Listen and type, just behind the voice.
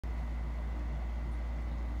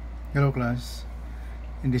Hello class.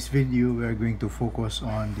 In this video we are going to focus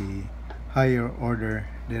on the higher order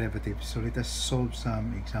derivatives. So let us solve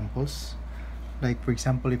some examples. Like for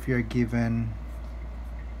example, if you are given,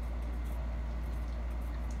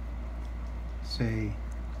 say,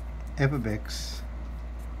 f of x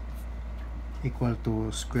equal to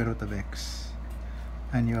square root of x,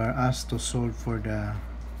 and you are asked to solve for the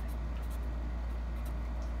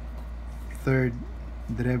third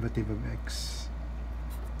derivative of x,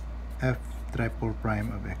 f triple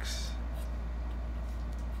prime of x.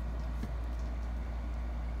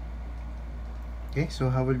 Okay, so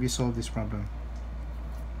how will we solve this problem?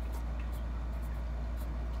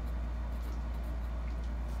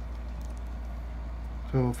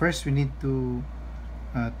 So first we need to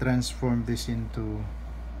transform this into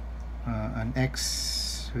an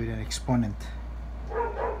x with an exponent.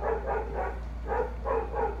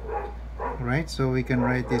 Right, so we can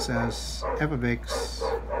write this as f of x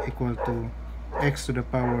equal to x to the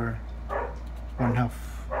power 1/2.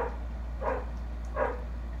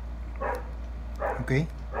 Okay,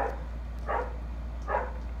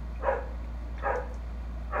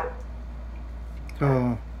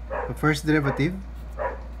 so the first derivative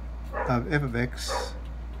of f of x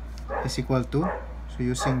is equal to, so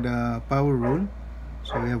using the power rule,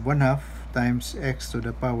 so we have 1/2 times x to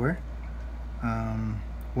the power 1/2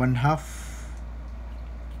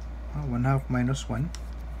 minus 1.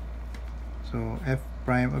 So f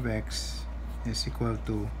prime of x is equal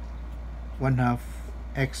to 1/2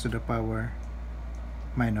 x to the power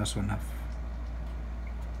minus 1/2.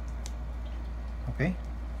 Okay,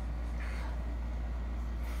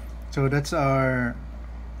 so that's our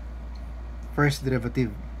first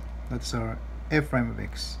derivative. That's our f prime of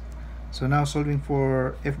x. So now solving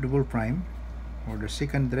for f double prime, or the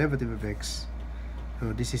second derivative of x.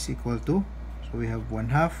 So this is equal to, so we have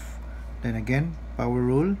 1/2, then again power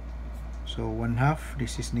rule, so 1/2,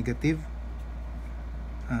 this is negative,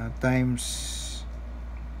 times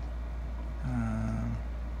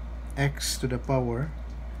x to the power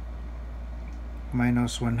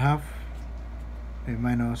minus 1/2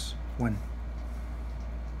 minus 1.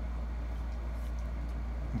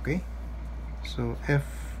 Okay, so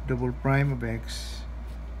f double prime of x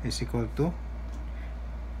is equal to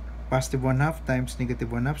positive 1/2 times negative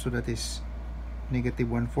 1/2, so that is negative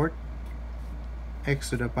 1/4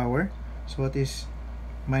 x to the power, so what is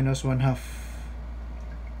minus 1/2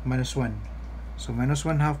 minus 1, so minus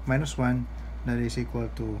 1/2 minus 1, that is equal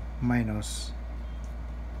to minus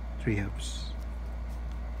 3/2.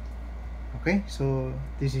 Okay, so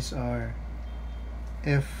this is our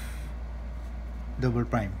f double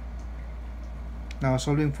prime. Now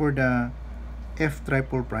solving for the f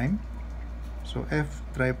triple prime, so f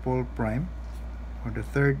triple prime, or the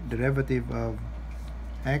third derivative of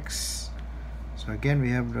x, so again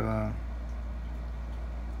we have the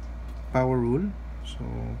power rule,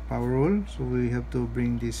 so we have to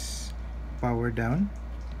bring this power down,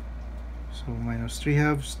 so minus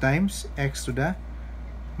 3/2 times x to the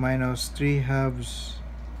minus 3/2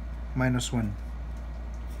 minus 1.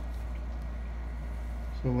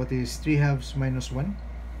 So what is 3/2 minus 1?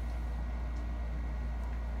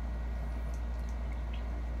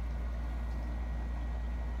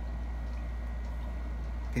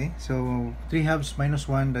 Okay, so 3/2 minus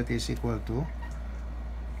 1, that is equal to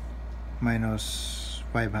minus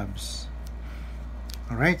 5/2.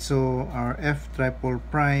 Alright, so our f triple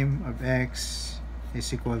prime of x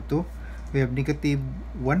is equal to, we have negative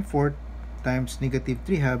 1/4 times negative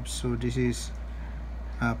 3/2, so this is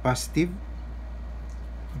positive.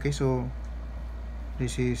 Okay, so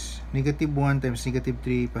this is negative 1 times negative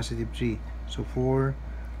 3, positive 3, so 4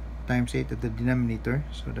 times 8 at the denominator,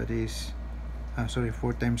 so that is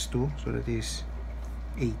 4 times 2, so that is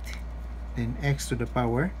 8, then x to the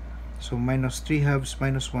power, so minus 3/2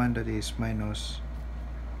 minus 1, that is minus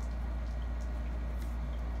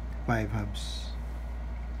 5/2.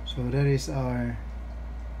 So that is our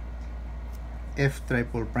f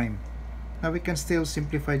triple prime. Now we can still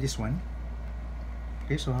simplify this one.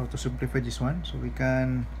 Okay, so how to simplify this one? So we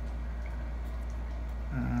can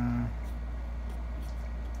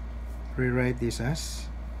rewrite this as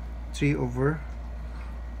 3 over,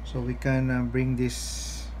 so we can bring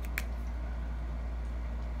this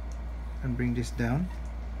and bring this down.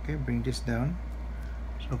 Okay, bring this down,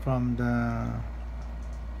 so from the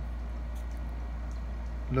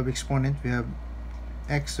log exponent we have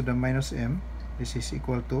x to the minus m, this is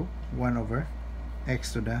equal to 1 over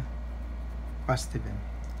x to the positive m.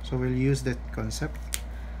 So we'll use that concept.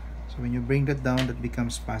 So when you bring that down, that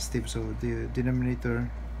becomes positive, so the denominator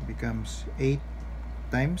becomes 8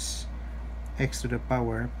 times x to the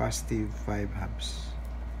power positive 5/2.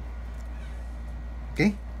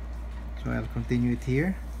 Okay, so I'll continue it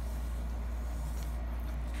here.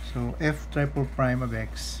 So f triple prime of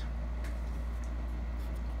x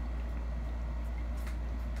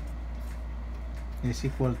is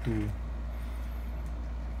equal to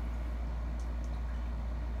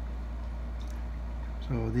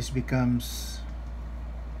so this becomes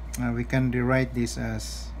we can rewrite this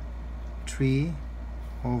as 3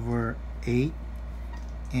 over 8,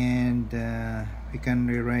 and we can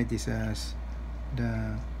rewrite this as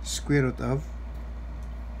the square root of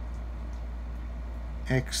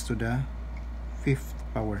x to the 5th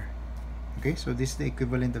power. Okay, so this is the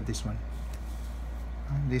equivalent of this one.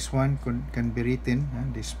 This one can be written,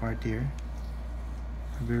 this part here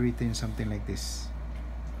can be written something like this,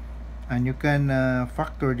 and you can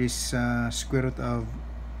factor this square root of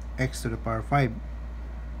x to the power 5.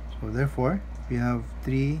 So therefore we have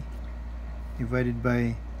 3 divided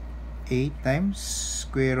by 8 times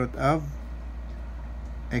square root of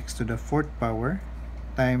x to the 4th power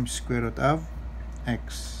times square root of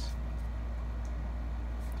x.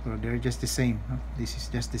 So they're just the same. This is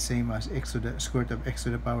just the same as x to the square root of x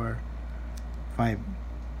to the power 5.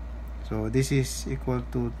 So this is equal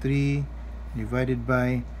to 3 divided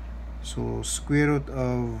by, so square root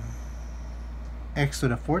of x to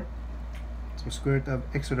the 4th. So square root of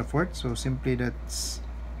x to the 4th. So simply that's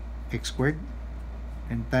x squared,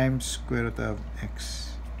 and times square root of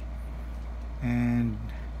x. And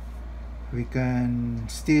we can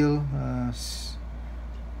still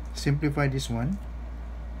simplify this one.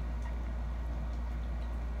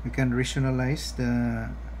 We can rationalize the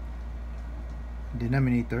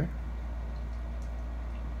denominator.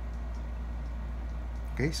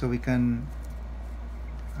 Okay, so we can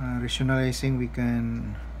rationalizing, we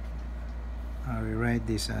can rewrite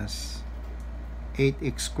this as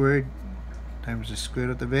 8x squared times the square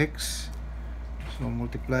root of x. So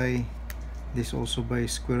multiply this also by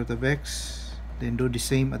square root of x, then do the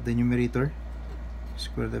same at the numerator,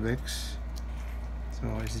 square root of x. So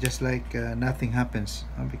it's just like nothing happens,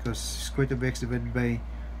 because square root of x divided by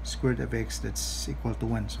square root of x, that's equal to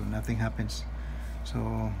 1, so nothing happens.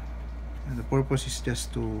 So the purpose is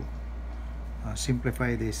just to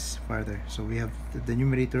simplify this further. So we have the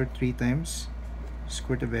numerator 3 times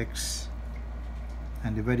square root of x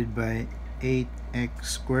and divided by 8x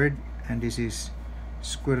squared, and this is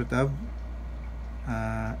square root of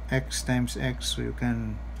x times x, so you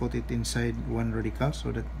can put it inside one radical,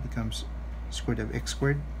 so that becomes square root of x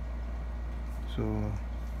squared. So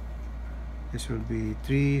this will be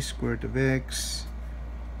 3 square root of x,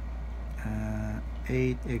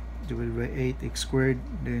 8x divided by 8x squared,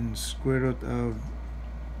 then square root of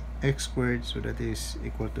x squared, so that is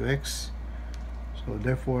equal to x. So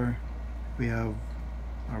therefore we have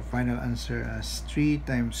our final answer as 3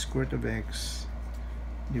 times square root of x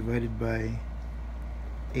divided by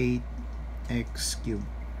 8x cubed.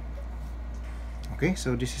 Okay,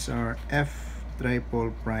 so this is our f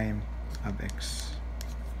triple prime of x.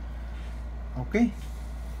 Okay,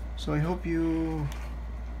 so I hope you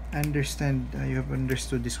understand, you have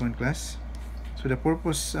understood this one, class. So the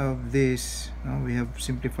purpose of this, we have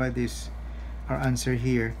simplified this, our answer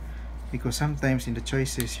here, because sometimes in the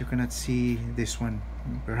choices you cannot see this one.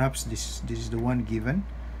 Perhaps this is the one given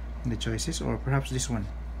in the choices, or perhaps this one.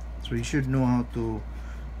 So you should know how to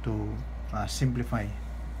simplify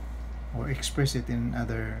or express it in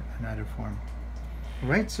another form.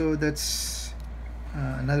 Alright, so that's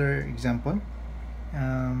another example.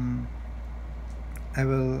 I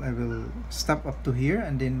will stop up to here,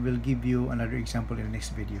 and then we'll give you another example in the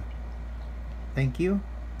next video. Thank you,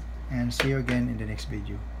 and see you again in the next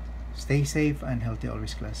video. Stay safe and healthy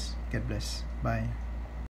always, class. God bless. Bye.